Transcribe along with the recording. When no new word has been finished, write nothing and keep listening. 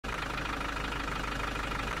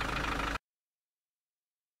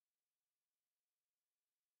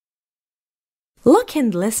Look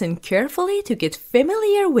and listen carefully to get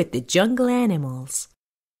familiar with the jungle animals.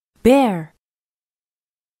 Bear,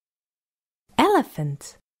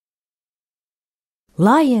 elephant,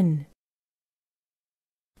 lion,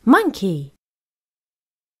 monkey,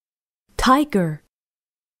 tiger,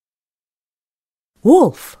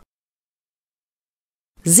 wolf,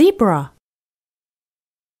 zebra,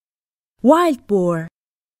 wild boar,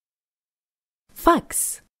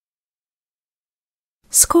 fox,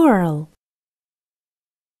 squirrel,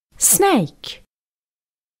 snake,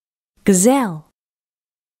 gazelle,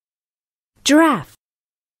 giraffe,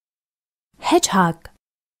 hedgehog,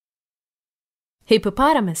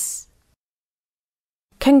 hippopotamus,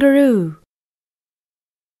 kangaroo.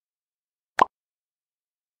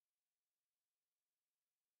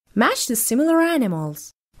 Match the similar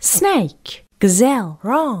animals. Snake, gazelle,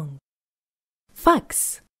 wrong.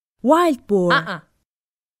 Fox, wild boar,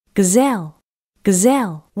 gazelle,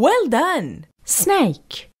 gazelle. Well done.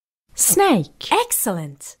 Snake, snake,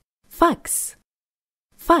 excellent. Fox,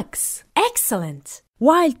 fox, excellent.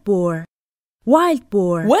 Wild boar, wild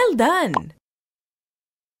boar. Well done.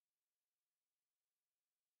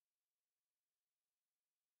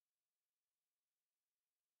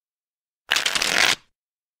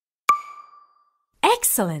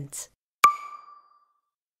 Excellent.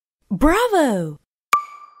 Bravo.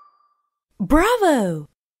 Bravo.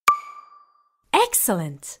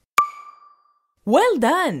 Excellent. Well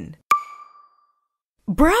done.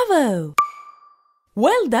 Bravo.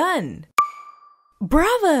 Well done.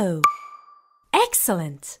 Bravo.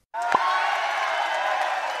 Excellent.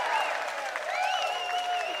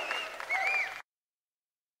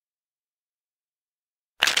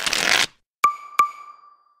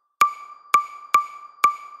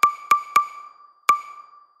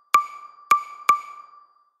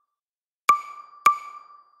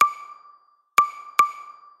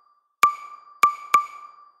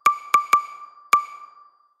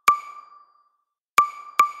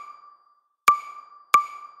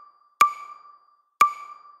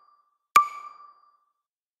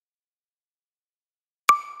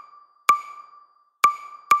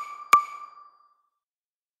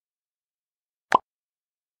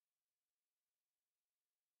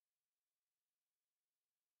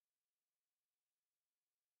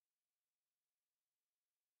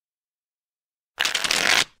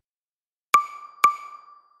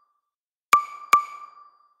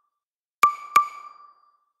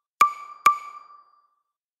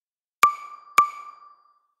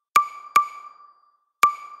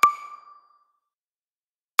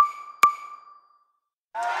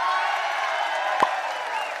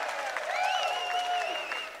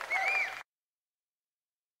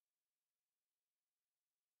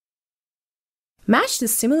 Match the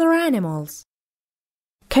similar animals.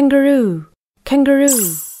 Kangaroo,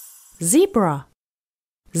 kangaroo. Zebra,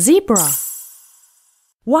 zebra.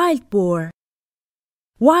 Wild boar,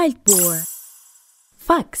 wild boar.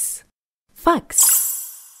 Fox,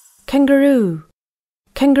 fox. Kangaroo,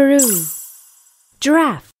 kangaroo.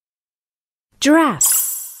 Giraffe, giraffe.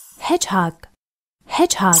 Hedgehog,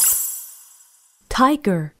 hedgehog.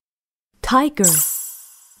 Tiger, tiger,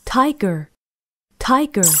 tiger,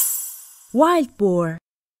 tiger. Wild boar,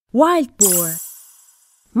 wild boar.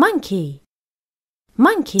 Monkey,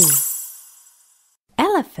 monkey.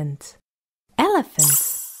 Elephant, elephant.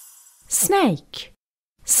 Snake,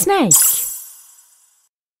 snake.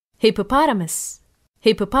 Hippopotamus,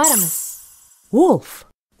 hippopotamus. Wolf,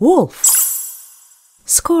 wolf.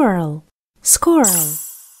 Squirrel, squirrel.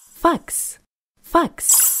 Fox,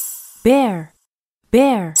 fox. Bear,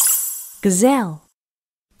 bear. Gazelle,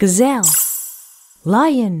 gazelle.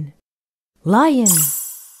 Lion, lion.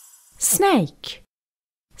 Snake,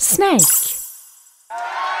 snake.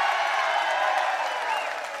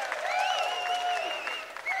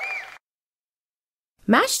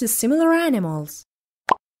 Match the similar animals.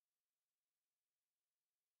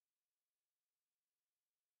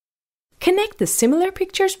 Connect the similar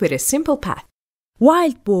pictures with a simple path.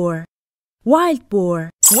 Wild boar, wild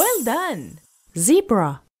boar. Well done.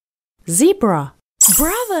 Zebra, zebra.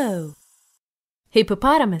 Bravo.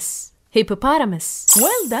 Hippopotamus, hippopotamus.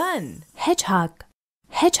 Well done. Hedgehog,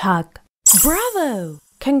 hedgehog. Bravo.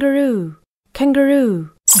 Kangaroo,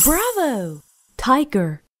 kangaroo. Bravo.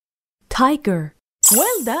 Tiger, tiger.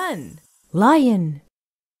 Well done. Lion,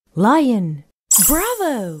 lion.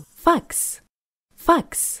 Bravo. Fox,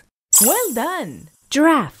 fox. Well done.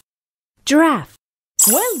 Giraffe, giraffe.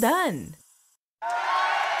 Well done.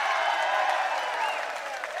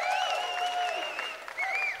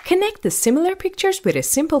 Connect the similar pictures with a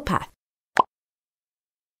simple path.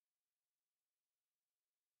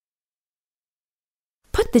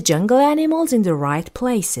 Put Put the jungle animals in the right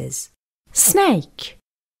places. Snake.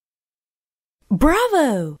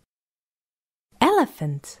 Bravo!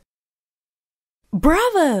 Elephant.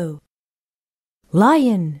 Bravo!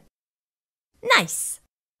 Lion. Nice!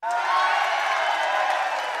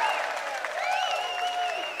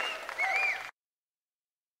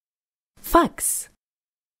 Fox.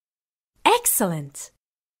 Excellent!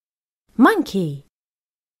 Monkey.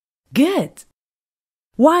 Good!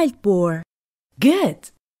 Wild boar.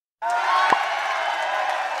 Good!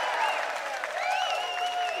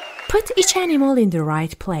 Put each animal in the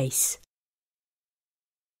right place.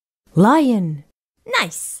 Lion.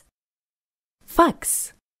 Nice!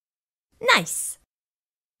 Fox. Nice!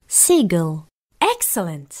 Seagull.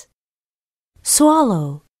 Excellent!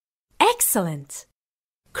 Swallow. Excellent!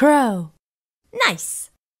 Crow. Nice!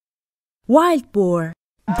 Wild boar.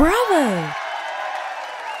 Bravo!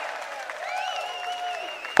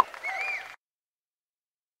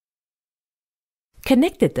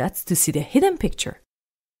 Connect the dots to see the hidden picture.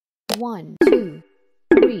 1, 2,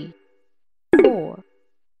 3, 4,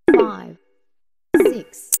 5,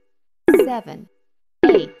 6, 7,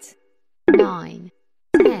 8, 9,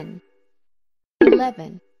 10,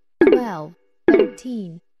 11, 12,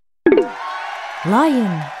 13.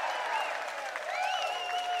 Lion.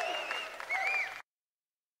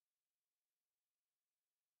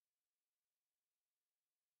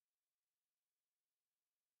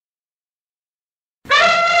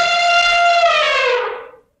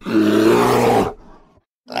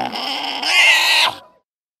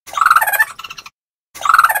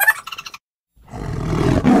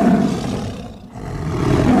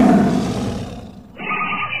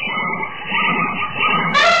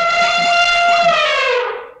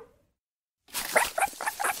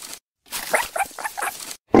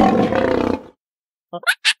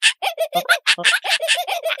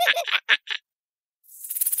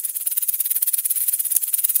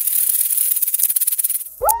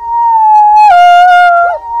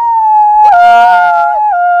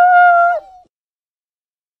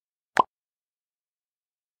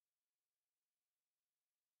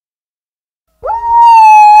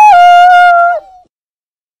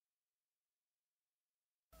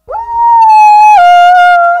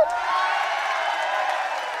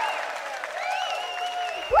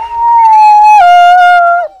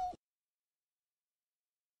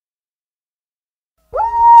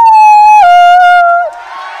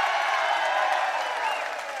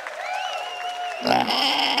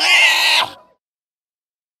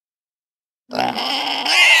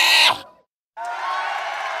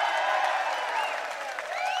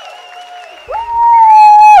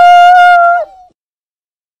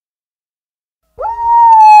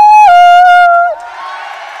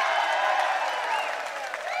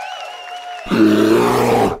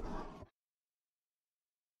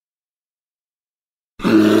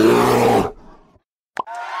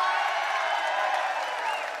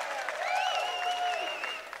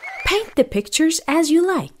 Paint the pictures as you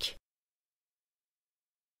like.